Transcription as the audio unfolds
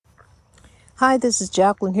Hi, this is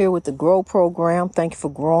Jacqueline here with the Grow Program. Thank you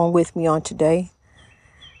for growing with me on today.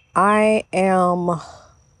 I am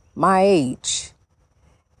my age,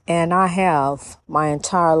 and I have my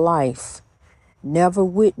entire life never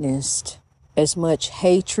witnessed as much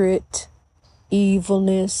hatred,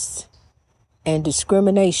 evilness, and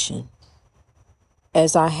discrimination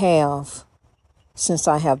as I have since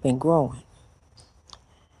I have been growing.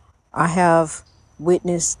 I have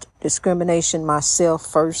witnessed discrimination myself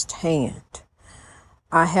firsthand.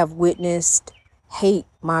 I have witnessed hate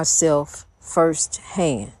myself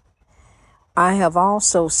firsthand. I have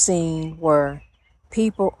also seen where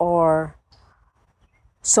people are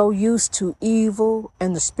so used to evil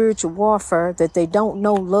and the spiritual warfare that they don't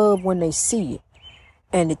know love when they see it.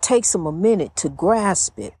 And it takes them a minute to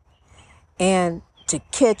grasp it and to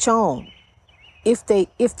catch on, if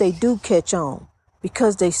they do catch on,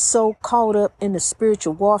 because they so caught up in the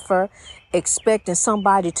spiritual warfare, expecting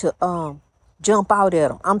somebody to jump out at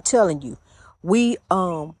them. I'm telling you, we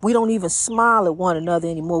don't even smile at one another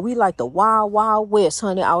anymore. We like the wild, wild west,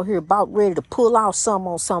 honey, out here about ready to pull out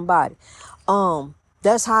something on somebody.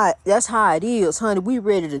 That's how it is, honey. We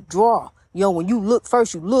ready to draw. You know, when you look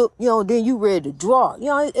first, you look, then you ready to draw.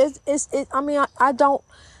 I don't,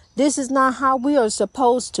 this is not how we are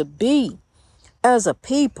supposed to be as a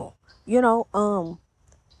people. We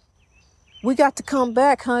got to come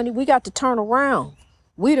back, honey. We got to turn around.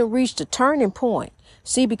 We done reached a turning point.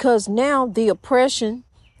 See, because now the oppression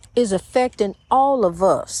is affecting all of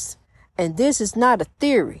us. And this is not a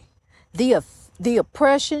theory. The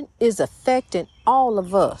oppression is affecting all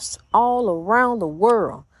of us, all around the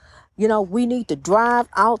world. We need to drive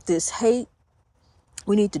out this hate.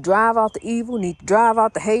 We need to drive out the evil, we need to drive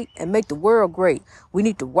out the hate and make the world great. We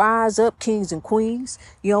need to rise up, kings and queens.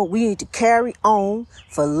 We need to carry on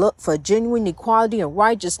for genuine equality and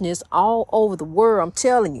righteousness all over the world. I'm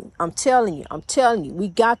telling you, we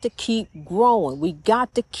got to keep growing. We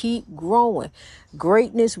got to keep growing.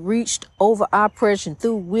 Greatness reached over oppression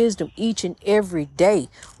through wisdom each and every day.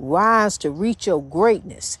 Rise to reach your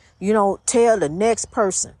greatness. Tell the next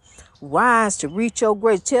person. Rise to reach your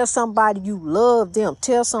greatness. Tell somebody you love them.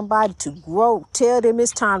 Tell somebody to grow. Tell them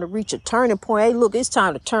it's time to reach a turning point. Hey, look, it's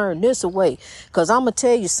time to turn this away. Because I'm going to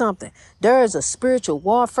tell you something. There is a spiritual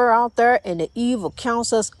warfare out there, and the evil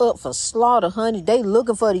counts us up for slaughter, honey. They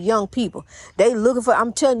looking for the young people.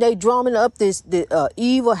 I'm telling you, they drumming up the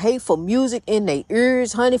evil, hateful music in their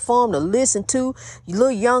ears, honey, for them to listen to. You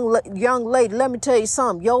little young lady, let me tell you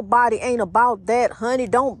something. Your body ain't about that, honey.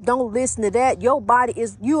 Don't listen to that. Your body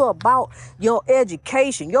is, you are about your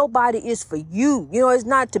education. Your body is for you. It's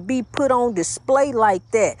not to be put on display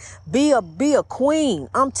like that. Be a queen.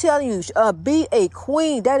 I'm telling you, be a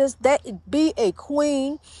queen. Be a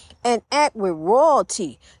queen and act with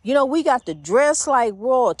royalty. We got to dress like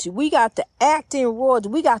royalty. We got to act in royalty.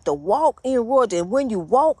 We got to walk in royalty. And when you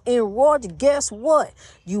walk in royalty, guess what?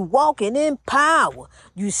 You walking in power.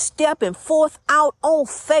 You stepping forth out on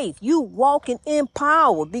faith. You walking in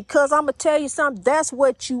power, because I'm going to tell you something. That's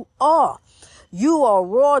what you are. You are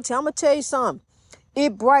royalty. I'm going to tell you something.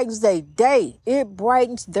 It brightens their day. It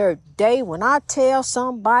brightens their day. When I tell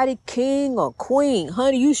somebody king or queen,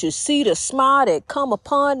 honey, you should see the smile that come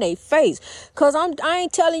upon their face. Because I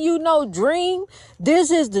ain't telling you no dream. This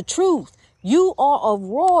is the truth. You are of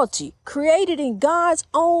royalty, created in God's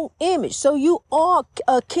own image. So you are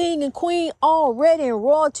a king and queen already, and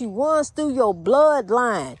royalty runs through your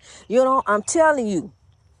bloodline. I'm telling you.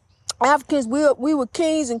 Africans, we were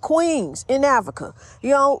kings and queens in Africa.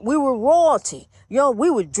 We were royalty. We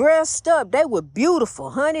were dressed up. They were beautiful,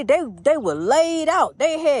 honey. They were laid out.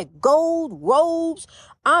 They had gold robes.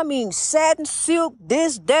 Satin, silk,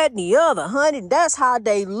 this, that, and the other, honey. That's how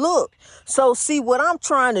they looked. So, see, what I'm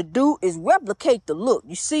trying to do is replicate the look.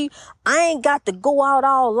 You see, I ain't got to go out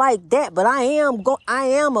all like that, but I am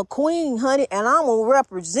a queen, honey, and I'm going to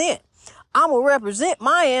represent. I'm going to represent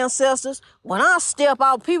my ancestors. When I step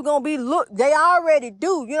out, people going to be they already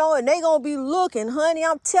do, and they going to be looking, honey.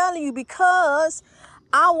 I'm telling you, because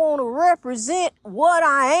I want to represent what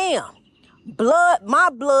I am. My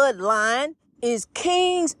bloodline is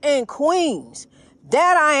kings and queens.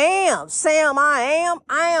 That I am. Sam, I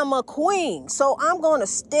am a queen. So I'm going to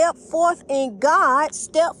step forth in God,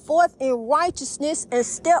 step forth in righteousness, and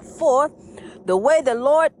step forth the way the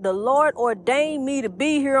Lord ordained me to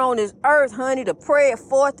be here on this earth, honey, to pray it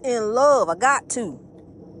forth in love. I got to.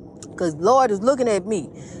 Because Lord is looking at me,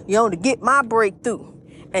 to get my breakthrough.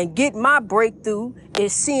 and get my breakthrough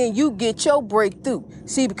is seeing you get your breakthrough.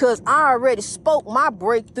 See, because I already spoke my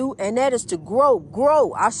breakthrough, and that is to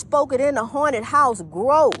grow. I spoke it in the haunted house,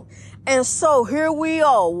 grow. And so here we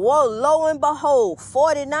are. Whoa, lo and behold,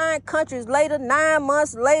 49 countries later, 9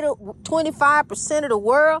 months later, 25% of the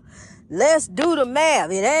world. Let's do the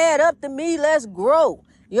math. It add up to me. Let's grow.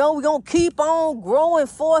 We're going to keep on growing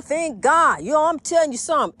forth in God. I'm telling you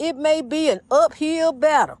something. It may be an uphill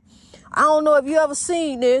battle. I don't know if you ever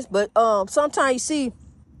seen this, but sometimes you see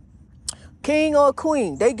king or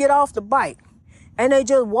queen, they get off the bike and they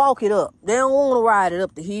just walk it up. They don't want to ride it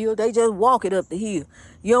up the hill. They just walk it up the hill.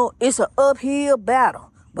 It's an uphill battle.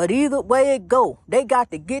 But either way it go, they got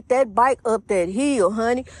to get that bike up that hill,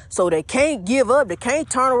 honey. So they can't give up. They can't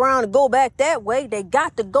turn around and go back that way. They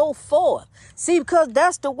got to go forth. See, because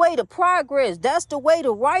that's the way to progress. That's the way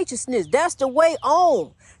to righteousness. That's the way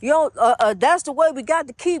on. That's the way we got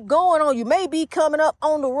to keep going on. You may be coming up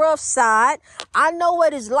on the rough side. I know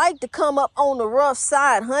what it's like to come up on the rough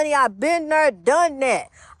side, honey. I've been there, done that.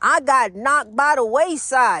 I got knocked by the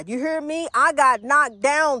wayside. You hear me? I got knocked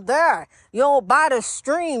down there, by the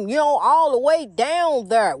stream, all the way down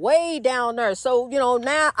there, way down there. So,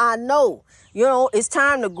 now I know, it's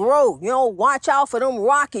time to grow. Watch out for them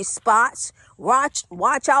rocky spots. Watch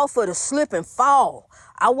out for the slip and fall.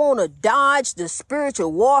 I want to dodge the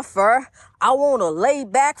spiritual warfare. I want to lay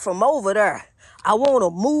back from over there. I want to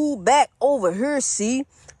move back over here, see?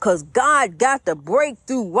 Because God got the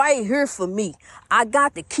breakthrough right here for me. I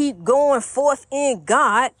got to keep going forth in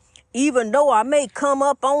God, even though I may come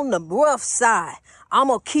up on the rough side. I'm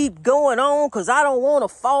going to keep going on because I don't want to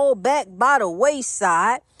fall back by the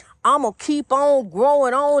wayside. I'm going to keep on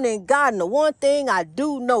growing on in God. And the one thing I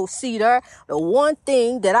do know, see there, the one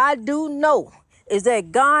thing that I do know is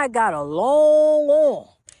that God got a long arm.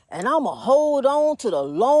 And I'm going to hold on to the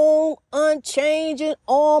long, unchanging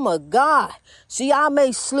arm of God. See, I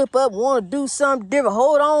may slip up, want to do something different.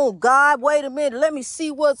 Hold on, God. Wait a minute. Let me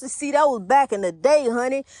see what's to see. That was back in the day,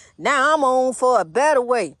 honey. Now I'm on for a better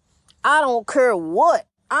way. I don't care what.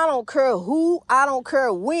 I don't care who. I don't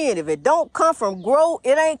care when. If it don't come from growth,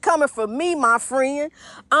 it ain't coming from me, my friend.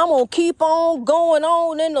 I'm going to keep on going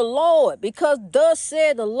on in the Lord, because thus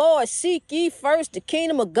said the Lord, seek ye first the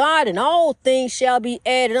kingdom of God, and all things shall be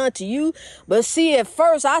added unto you. But see, at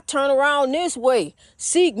first I turn around this way.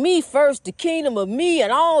 Seek me first, the kingdom of me,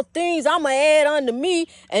 and all things I'm going to add unto me.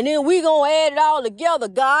 And then we going to add it all together,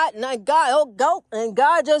 God. And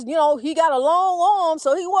God just, he got a long arm,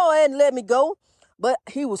 so he won't ahead and let me go. But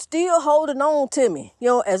he was still holding on to me.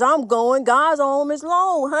 As I'm going, God's arm is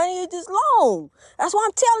long, honey. It's just long. That's why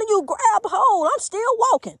I'm telling you, grab hold. I'm still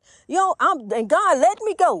walking. And God let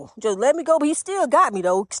me go. Just let me go. But he still got me,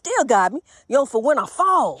 though. Still got me, for when I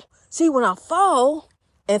fall. See, when I fall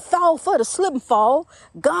and fall for the slip and fall,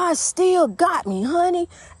 God still got me, honey.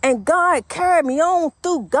 And God carried me on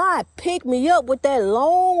through. God picked me up with that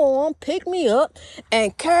long arm, picked me up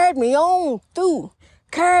and carried me on through.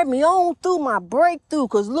 Carried me on through my breakthrough.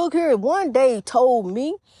 Because look here, one day he told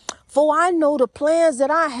me, for I know the plans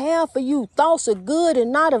that I have for you, thoughts of good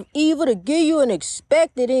and not of evil, to give you an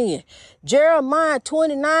expected end. Jeremiah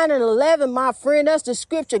 29:11, my friend, that's the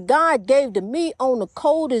scripture God gave to me on the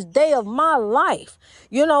coldest day of my life.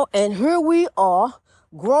 And here we are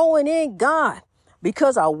growing in God,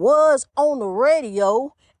 because I was on the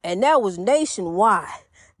radio, and that was nationwide.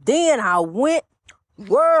 Then I went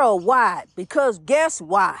worldwide, because guess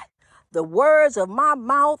why? The words of my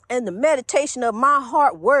mouth and the meditation of my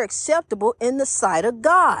heart were acceptable in the sight of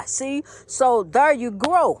God. See, so there you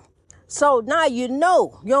grow. So now you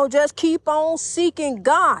don't just keep on seeking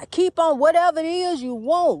God. Keep on whatever it is you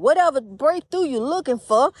want, whatever breakthrough you're looking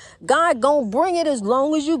for. God gonna bring it as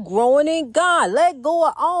long as you growing in God. Let go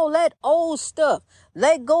of all that old stuff.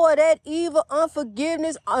 Let go of that evil,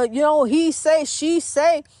 unforgiveness. He say, she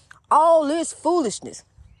say, all this foolishness.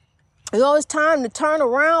 It's time to turn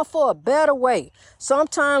around for a better way.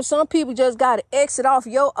 Sometimes some people just got to exit off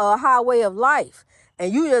your highway of life.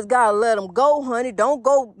 And you just got to let them go, honey. Don't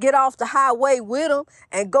go get off the highway with them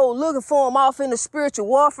and go looking for them off in the spiritual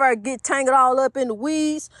warfare, get tangled all up in the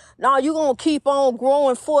weeds. No, you're going to keep on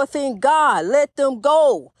growing forth in God. Let them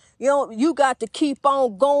go. You got to keep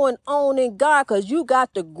on going on in God, because you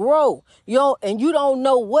got to grow, and you don't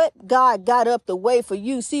know what God got up the way for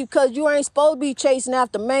you. See, because you ain't supposed to be chasing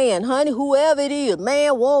after man, honey, whoever it is,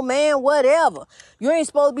 man, woman, whatever. You ain't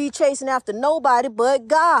supposed to be chasing after nobody but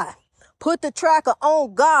God. Put the tracker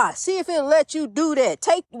on God. See if it'll let you do that.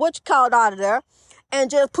 Take what you called out of there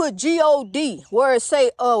and just put God where it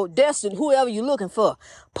say, destined, whoever you're looking for.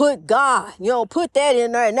 Put God, put that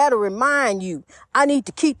in there, and that'll remind you. I need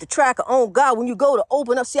to keep the tracker on God when you go to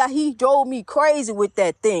open up. See how he drove me crazy with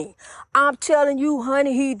that thing. I'm telling you,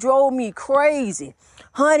 honey, he drove me crazy.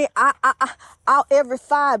 Honey, I every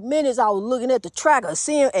 5 minutes I was looking at the tracker,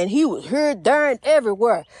 seeing, and he was here, there, and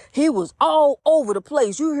everywhere. He was all over the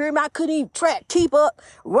place. You hear me? I couldn't even keep up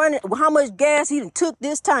running. How much gas he done took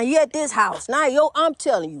this time? He at this house now, I'm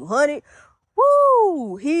telling you, honey.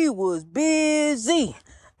 Woo! He was busy,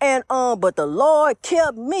 and but the Lord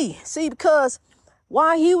kept me. See, because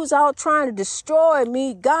while he was out trying to destroy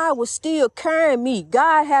me, God was still carrying me.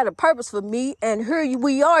 God had a purpose for me, and here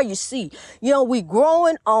we are, you see. We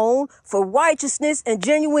growing on for righteousness and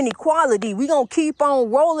genuine equality. We gonna keep on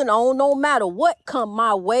rolling on no matter what come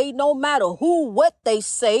my way, no matter what they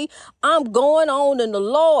say. I'm going on in the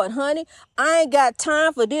Lord, honey. I ain't got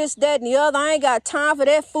time for this, that, and the other. I ain't got time for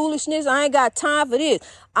that foolishness. I ain't got time for this.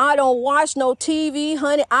 I don't watch no TV,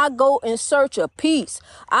 honey. I go in search of peace.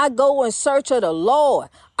 I go in search of the Lord.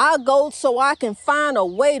 I go so I can find a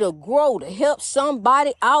way to grow, to help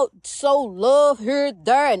somebody out, sow love here,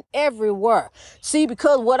 there, and everywhere. See,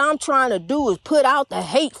 because what I'm trying to do is put out the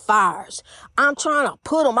hate fires. I'm trying to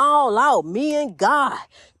put them all out, me and God.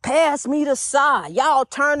 Pass me the side. Y'all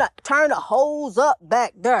turn the hose up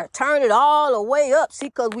back there. Turn it all the way up. See,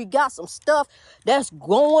 because we got some stuff that's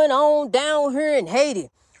going on down here in Haiti.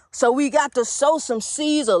 So we got to sow some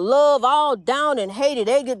seeds of love all down in Haiti.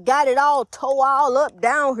 They got it all tore all up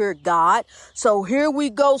down here, God. So here we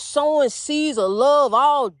go sowing seeds of love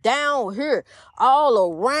all down here,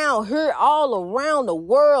 all around here, all around the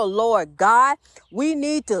world, Lord God. We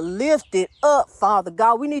need to lift it up, Father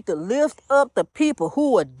God. We need to lift up the people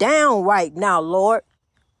who are down right now, Lord.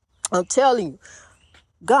 I'm telling you,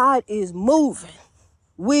 God is moving.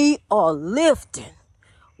 We are lifting.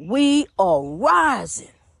 We are rising.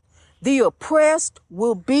 The oppressed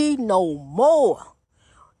will be no more.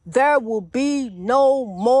 There will be no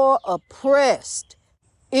more oppressed.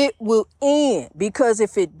 It will end, because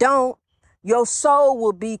if it don't, your soul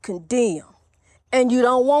will be condemned. And you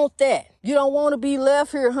don't want that. You don't want to be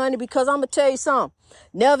left here, honey, because I'm going to tell you something.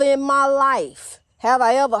 Never in my life have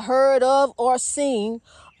I ever heard of or seen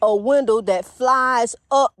a window that flies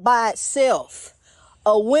up by itself.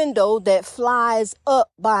 A window that flies up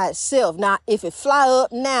by itself. Now, if it fly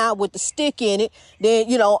up now with the stick in it, then,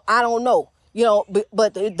 I don't know,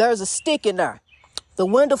 but there's a stick in there. The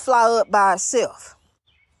window fly up by itself.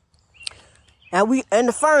 And we, in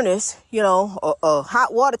the furnace, a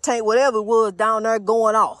hot water tank, whatever it was down there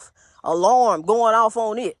going off, alarm going off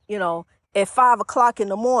on it, at 5 o'clock in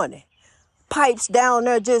the morning, pipes down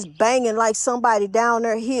there just banging like somebody down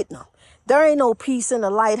there hitting them. There ain't no peace in the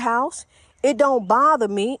lighthouse. It don't bother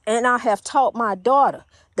me, and I have taught my daughter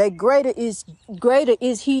that greater is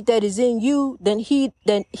he that is in you than he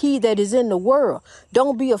that is in the world.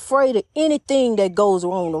 Don't be afraid of anything that goes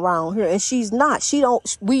on around here. And she's not.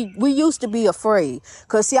 We used to be afraid,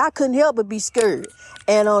 because see, I couldn't help but be scared.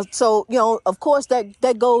 And so of course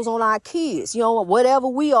that goes on our kids. Whatever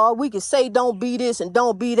we are, we can say don't be this and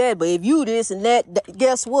don't be that. But if you this and that,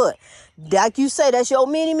 guess what? Like you say, that's your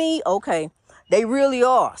mini-me. Okay. They really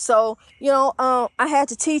are. So, I had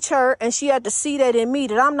to teach her, and she had to see that in me,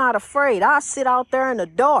 that I'm not afraid. I sit out there in the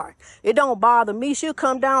dark. It don't bother me. She'll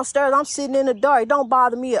come downstairs. I'm sitting in the dark. It don't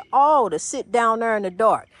bother me at all to sit down there in the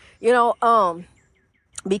dark.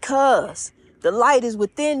 Because the light is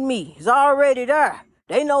within me. It's already there.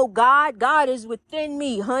 They know God. God is within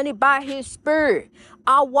me, honey, by his spirit.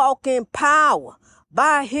 I walk in power.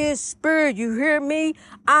 By his spirit, you hear me?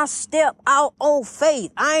 I step out on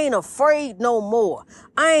faith. I ain't afraid no more.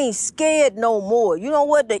 I ain't scared no more. You know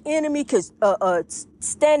what? The enemy could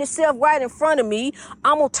stand itself right in front of me.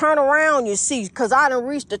 I'm going to turn around, you see, because I done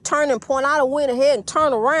reached the turning point. I done went ahead and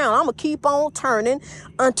turned around. I'm going to keep on turning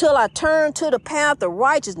until I turn to the path of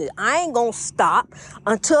righteousness. I ain't going to stop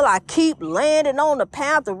until I keep landing on the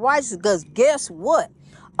path of righteousness, because guess what?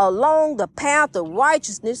 Along the path of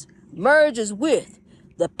righteousness merges with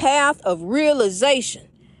the path of realization.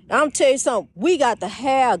 I'm telling you something, we got to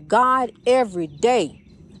have God every day.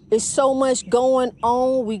 It's so much going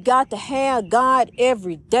on. We got to have God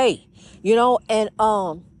every day, and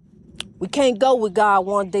we can't go with God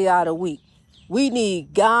one day out of the week. We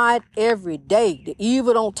need God every day. The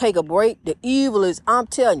evil don't take a break. The evil is, I'm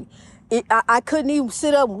telling you, I couldn't even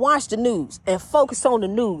sit up and watch the news and focus on the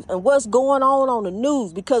news and what's going on the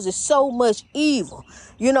news, because it's so much evil.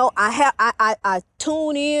 I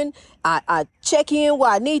tune in, I check in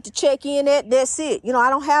where I need to check in at. That's it. I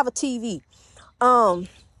don't have a TV,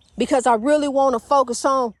 because I really want to focus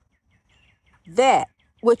on that,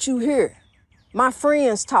 what you hear, my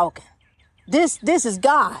friends talking, This is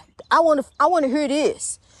God. I want to hear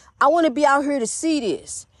this. I want to be out here to see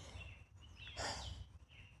this.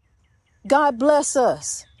 God bless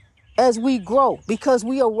us as we grow, because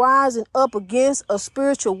we are rising up against a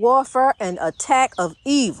spiritual warfare and attack of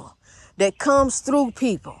evil that comes through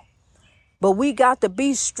people. But we got to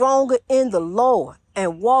be stronger in the Lord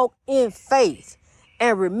and walk in faith.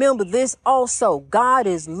 And remember this also, God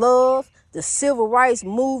is love. The civil rights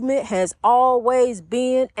movement has always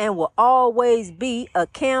been and will always be a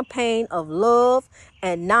campaign of love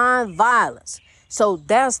and nonviolence. So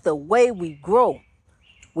that's the way we grow.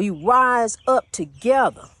 We rise up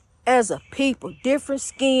together as a people, different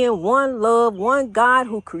skin, one love, one God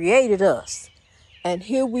who created us. And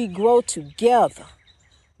here we grow together,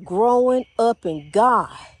 growing up in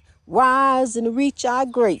God, rise and reach our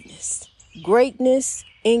greatness, greatness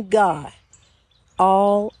in God,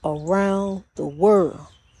 all around the world.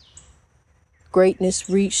 Greatness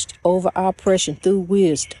reached over oppression through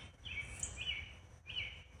wisdom.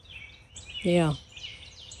 Yeah,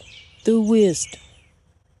 through wisdom.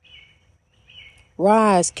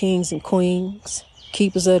 Rise, kings and queens,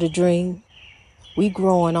 keepers of the dream. We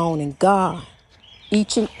growing on in God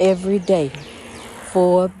each and every day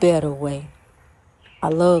for a better way. I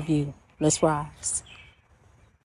love you. Let's rise.